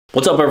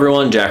What's up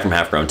everyone, Jack from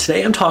Half Grown.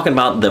 Today I'm talking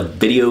about the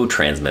video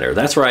transmitter.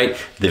 That's right,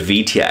 the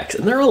VTX.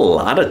 And there are a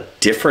lot of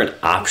different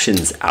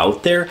options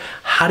out there.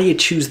 How do you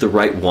choose the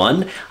right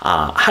one?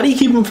 How do you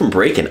keep them from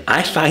breaking?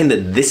 I find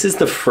that this is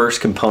the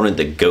first component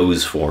that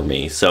goes for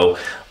me. So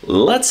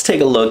let's take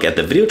a look at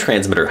the video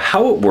transmitter,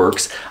 how it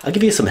works. I'll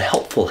give you some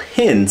helpful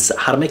hints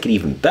how to make it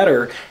even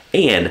better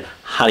and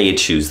how do you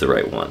choose the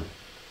right one.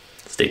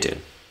 Stay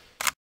tuned.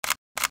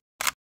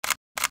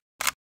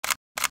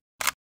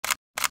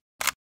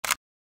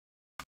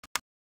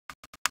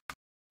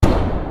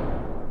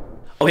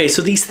 Okay,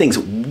 so these things,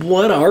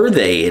 what are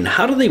they and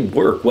how do they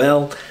work?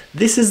 Well,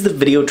 this is the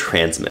video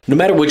transmitter. No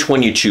matter which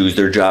one you choose,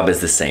 their job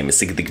is the same. It's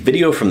to get the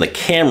video from the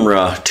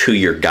camera to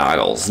your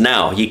goggles.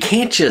 Now, you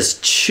can't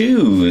just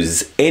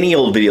choose any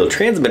old video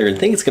transmitter and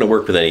think it's gonna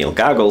work with any old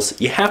goggles.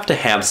 You have to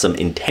have some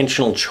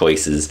intentional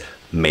choices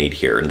made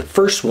here. And the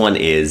first one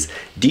is,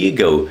 do you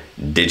go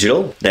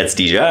digital, that's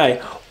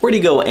DJI, or do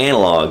you go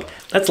analog,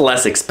 that's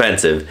less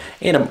expensive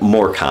and a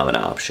more common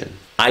option.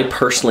 I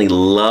personally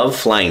love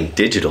flying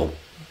digital,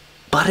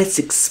 but it's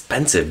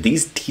expensive.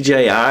 These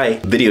DJI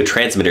video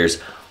transmitters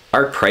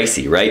are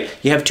pricey, right?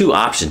 You have two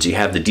options. You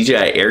have the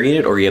DJI Air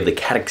Unit or you have the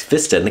Caddx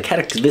Vista, and the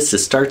Caddx Vista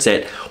starts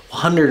at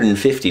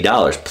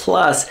 $150.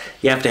 Plus,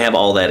 you have to have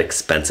all that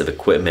expensive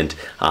equipment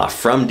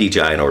from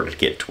DJI in order to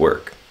get to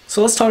work.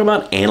 So let's talk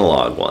about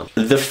analog one.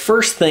 The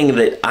first thing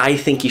that I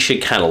think you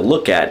should kind of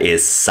look at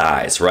is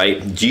size,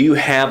 right? Do you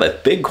have a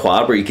big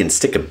quad where you can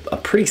stick a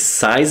pretty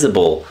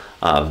sizable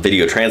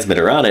video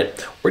transmitter on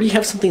it, or do you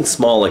have something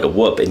small like a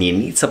Whoop and you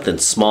need something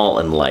small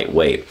and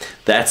lightweight?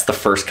 That's the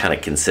first kind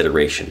of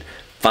consideration.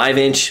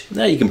 5-inch,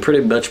 now you can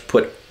pretty much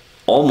put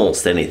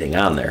almost anything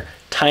on there.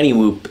 Tiny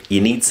Whoop, you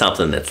need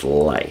something that's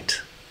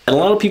light. And a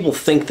lot of people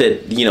think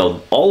that, you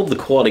know, all of the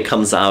quality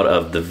comes out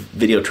of the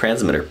video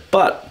transmitter,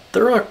 but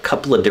there are a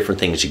couple of different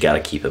things you got to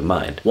keep in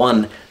mind.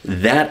 One,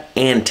 that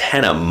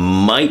antenna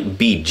might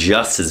be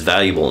just as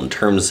valuable in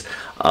terms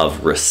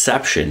of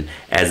reception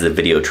as the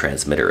video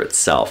transmitter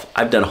itself.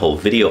 I've done a whole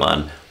video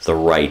on the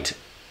right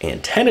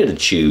antenna to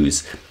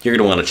choose. You're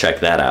going to want to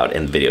check that out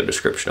in the video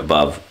description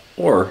above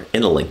or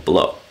in the link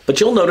below. But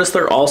you'll notice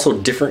there are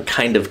also different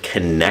kind of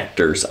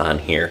connectors on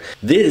here.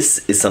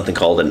 This is something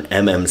called an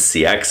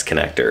MMCX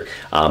connector,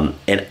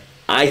 and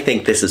I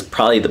think this is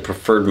probably the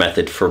preferred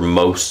method for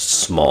most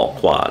small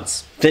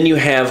quads. Then you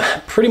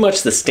have pretty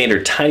much the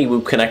standard Tiny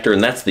Whoop connector,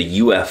 and that's the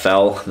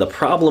UFL. The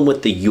problem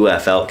with the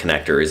UFL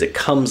connector is it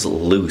comes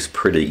loose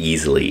pretty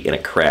easily in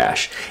a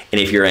crash. And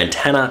if your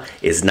antenna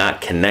is not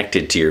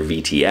connected to your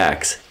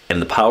VTX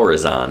and the power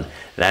is on,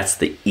 that's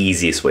the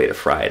easiest way to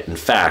fry it. In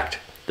fact,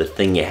 the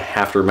thing you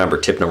have to remember,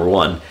 tip number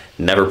one,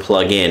 never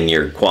plug in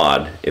your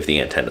quad if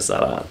the antenna's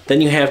not on.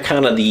 Then you have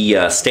kind of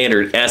the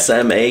standard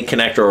SMA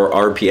connector or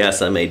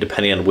RPSMA,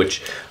 depending on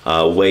which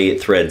way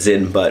it threads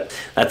in, but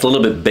that's a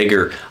little bit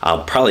bigger,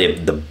 probably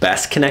the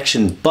best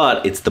connection,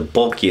 but it's the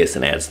bulkiest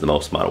and adds the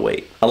most amount of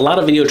weight. A lot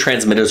of video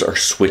transmitters are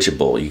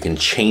switchable. You can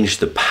change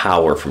the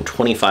power from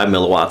 25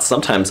 milliwatts,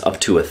 sometimes up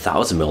to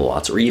 1,000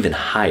 milliwatts or even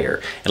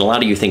higher. And a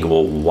lot of you think,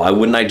 well, why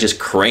wouldn't I just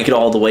crank it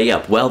all the way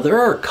up? Well, there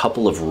are a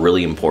couple of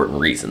really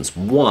important reasons.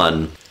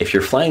 One, if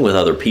you're flying with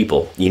other people,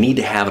 you need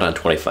to have it on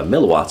 25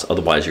 milliwatts,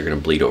 otherwise you're going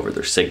to bleed over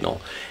their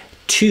signal.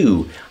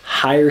 Two,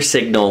 higher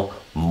signal,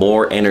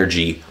 more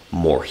energy,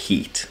 more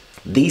heat.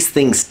 These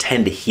things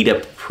tend to heat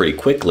up pretty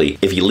quickly.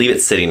 If you leave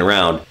it sitting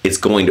around, it's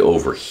going to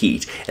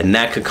overheat, and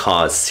that could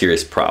cause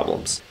serious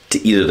problems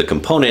to either the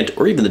component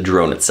or even the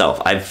drone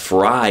itself. I've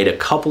fried a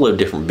couple of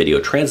different video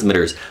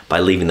transmitters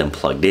by leaving them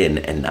plugged in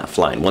and not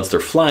flying. Once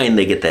they're flying,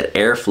 they get that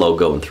airflow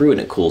going through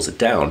and it cools it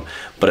down.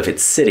 But if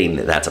it's sitting,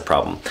 that's a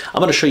problem. I'm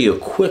gonna show you a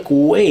quick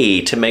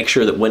way to make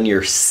sure that when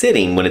you're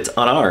sitting, when it's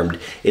unarmed,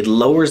 it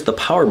lowers the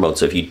power mode.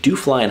 So if you do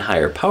fly in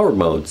higher power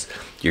modes,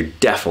 you're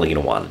definitely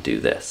gonna wanna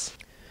do this.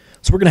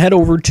 So we're going to head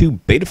over to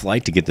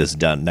Betaflight to get this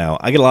done. Now,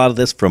 I get a lot of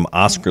this from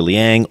Oscar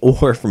Liang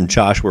or from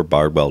Joshua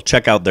Bardwell.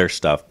 Check out their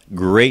stuff.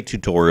 Great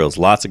tutorials,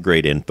 lots of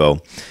great info.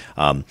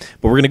 But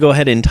we're going to go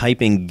ahead and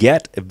type in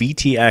get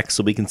VTX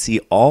so we can see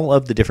all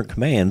of the different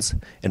commands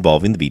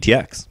involving the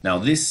VTX. Now,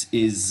 this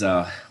is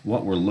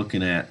what we're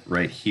looking at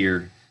right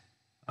here,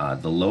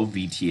 the low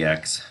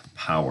VTX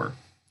power,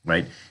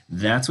 right?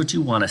 That's what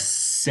you want to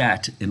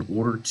set in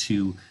order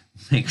to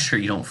make sure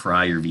you don't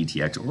fry your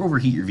VTX or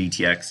overheat your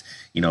VTX.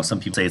 You know,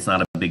 some people say it's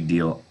not a big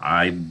deal.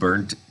 I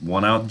burnt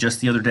one out just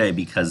the other day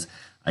because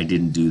I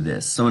didn't do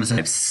this. So notice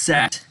I've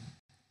set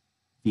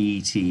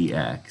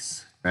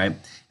VTX, right?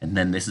 And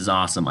then this is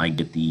awesome. I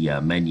get the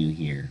menu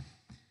here.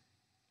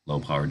 Low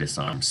power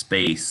disarm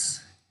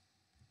space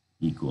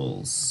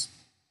equals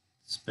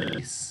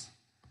space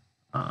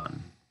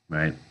on,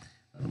 right?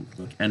 I'm going to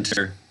click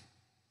enter.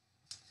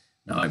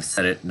 Now I've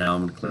set it. Now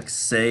I'm going to click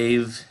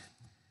save,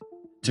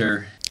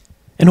 enter.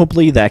 And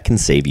hopefully that can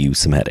save you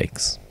some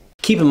headaches.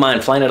 keep in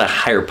mind, flying at a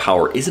higher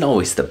power isn't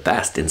always the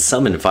best. In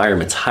some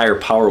environments, higher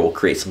power will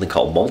create something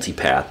called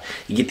multipath.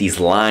 You get these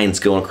lines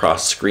going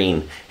across the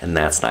screen, and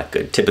that's not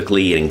good.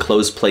 Typically, in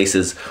enclosed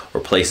places or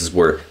places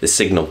where the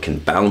signal can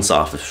bounce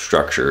off of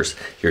structures,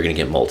 you're going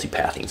to get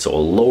multipathing. So a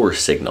lower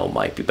signal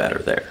might be better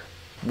there.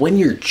 When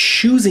you're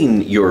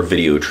choosing your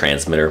video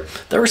transmitter,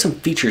 there are some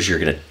features you're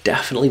going to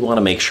definitely want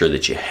to make sure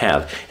that you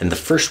have. And the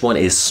first one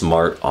is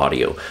smart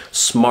audio.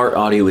 Smart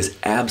audio is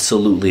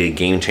absolutely a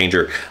game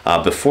changer.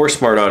 Before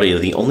smart audio,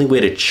 the only way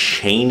to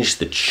change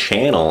the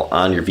channel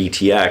on your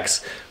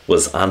VTX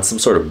was on some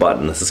sort of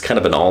button. This is kind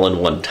of an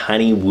all-in-one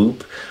tiny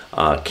whoop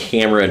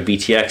camera and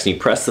VTX, and you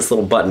press this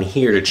little button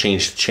here to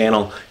change the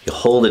channel. You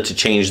hold it to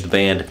change the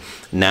band.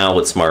 Now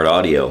with smart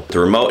audio, the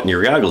remote and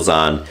your goggles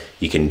on,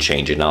 you can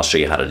change it, and I'll show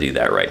you how to do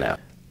that right now.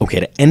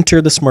 Okay, to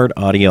enter the smart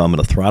audio, I'm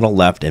going to throttle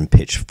left and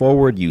pitch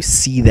forward. You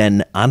see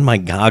then on my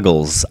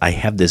goggles, I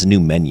have this new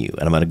menu,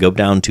 and I'm going to go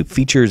down to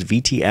Features,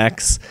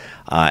 VTX,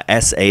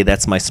 SA,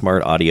 that's my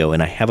smart audio,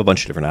 and I have a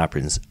bunch of different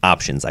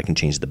options. I can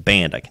change the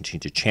band, I can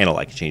change the channel,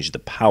 I can change the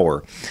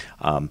power.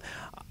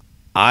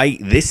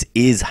 This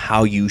is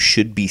how you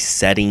should be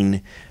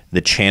setting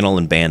the channel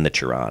and band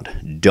that you're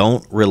on.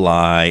 Don't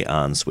rely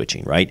on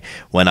switching, right?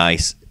 When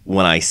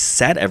I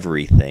set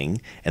everything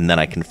and then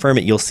I confirm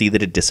it, you'll see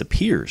that it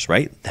disappears,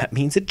 right? That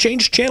means it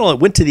changed channel. It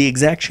went to the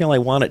exact channel I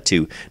want it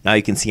to. Now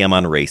you can see I'm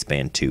on race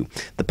band 2.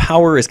 The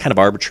power is kind of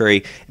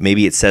arbitrary.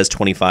 Maybe it says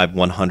 25,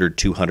 100,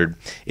 200.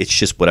 It's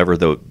just whatever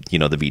the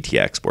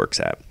VTX works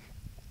at.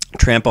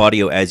 Tramp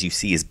audio, as you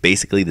see, is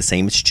basically the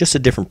same. It's just a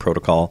different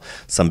protocol.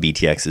 Some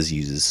VTXs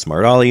uses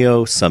smart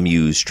audio, some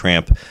use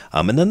Tramp,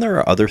 and then there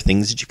are other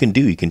things that you can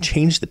do. You can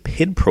change the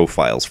PID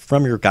profiles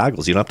from your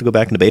goggles. You don't have to go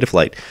back into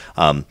Betaflight.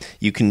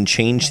 You can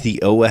change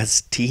the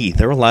OST.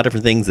 There are a lot of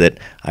different things that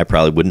I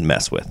probably wouldn't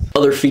mess with.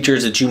 Other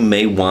features that you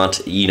may want,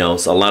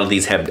 so a lot of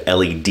these have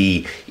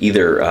LED,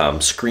 either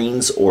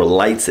screens or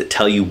lights that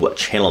tell you what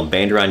channel and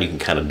band you're on. You can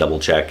kind of double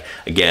check.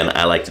 Again,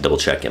 I like to double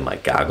check in my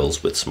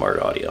goggles with smart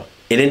audio.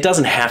 And it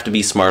doesn't have to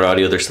be smart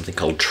audio. There's something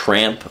called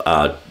Tramp.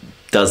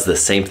 Does the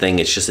same thing.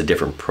 It's just a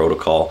different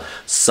protocol.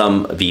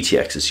 Some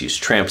VTXs use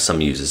Tramp,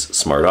 some uses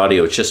smart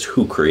audio. It's just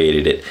who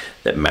created it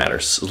that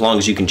matters. As long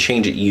as you can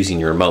change it using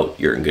your remote,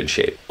 you're in good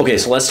shape. Okay,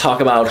 so let's talk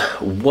about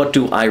what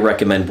do I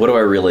recommend? What do I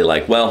really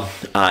like? Well,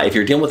 if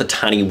you're dealing with a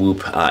tiny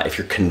whoop, if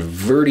you're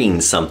converting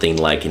something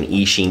like an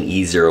Eachine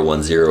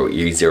E010 or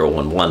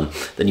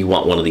E011, then you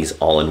want one of these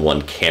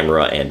all-in-one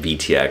camera and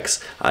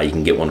VTX. You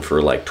can get one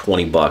for like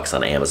 20 bucks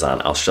on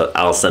Amazon.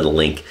 I'll send a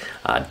link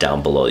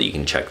down below. You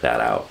can check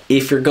that out.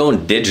 If you're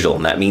going digital,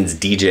 and that means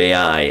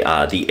DJI,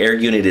 the Air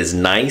unit is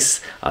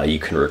nice. You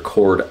can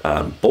record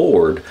on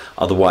board.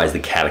 Otherwise, the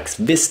Caddx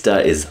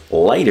Vista is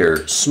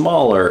lighter,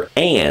 smaller,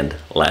 and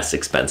less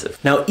expensive.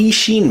 Now,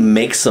 Eachine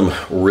makes some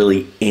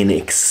really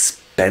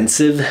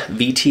inexpensive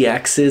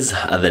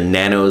VTXs. The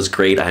Nano is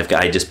great.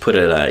 I just put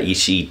an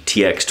Eachine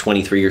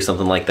TX23 or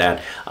something like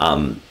that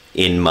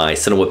in my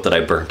Cinewhip that I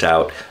burnt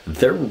out.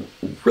 They're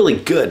really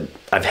good.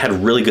 I've had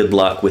really good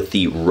luck with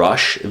the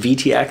Rush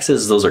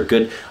VTXs. Those are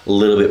good, a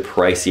little bit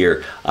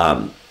pricier.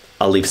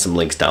 I'll leave some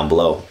links down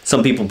below.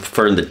 Some people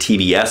prefer the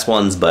TBS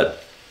ones,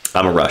 but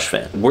I'm a Rush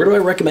fan. Where do I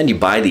recommend you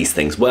buy these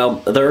things? Well,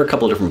 there are a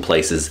couple of different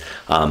places.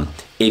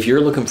 If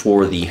you're looking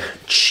for the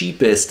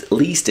cheapest,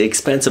 least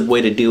expensive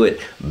way to do it,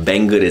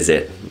 Banggood is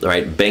it,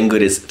 right?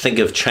 Banggood is, think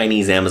of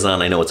Chinese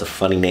Amazon. I know it's a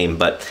funny name,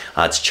 but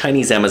it's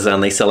Chinese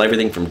Amazon. They sell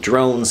everything from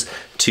drones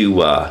to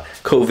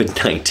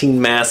COVID-19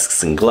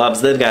 masks and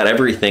gloves. They've got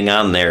everything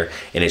on there,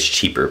 and it's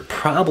cheaper.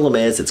 Problem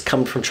is, it's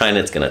coming from China.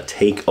 It's gonna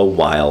take a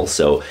while,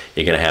 so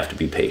you're gonna have to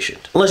be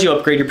patient. Unless you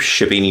upgrade your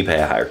shipping, you pay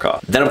a higher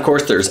cost. Then, of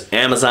course, there's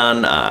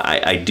Amazon.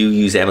 I do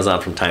use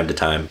Amazon from time to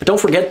time. But don't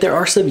forget, there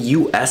are some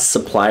US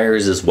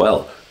suppliers as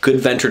well. Good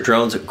Venture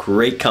Drones,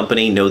 great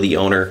company, know the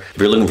owner.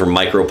 If you're looking for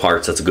micro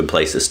parts, that's a good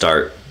place to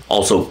start.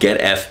 Also, Get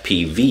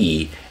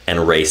FPV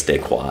and Race Day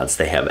Quads.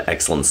 They have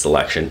excellent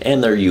selection,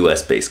 and they're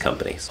US-based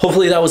companies.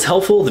 Hopefully that was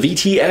helpful. The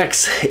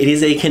VTX, it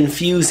is a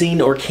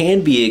confusing, or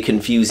can be a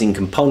confusing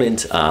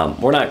component.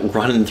 We're not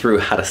running through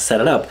how to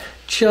set it up,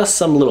 just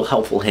some little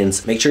helpful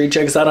hints. Make sure you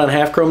check us out on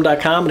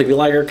halfchrome.com, and if you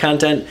like our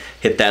content,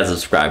 hit that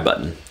subscribe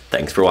button.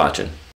 Thanks for watching.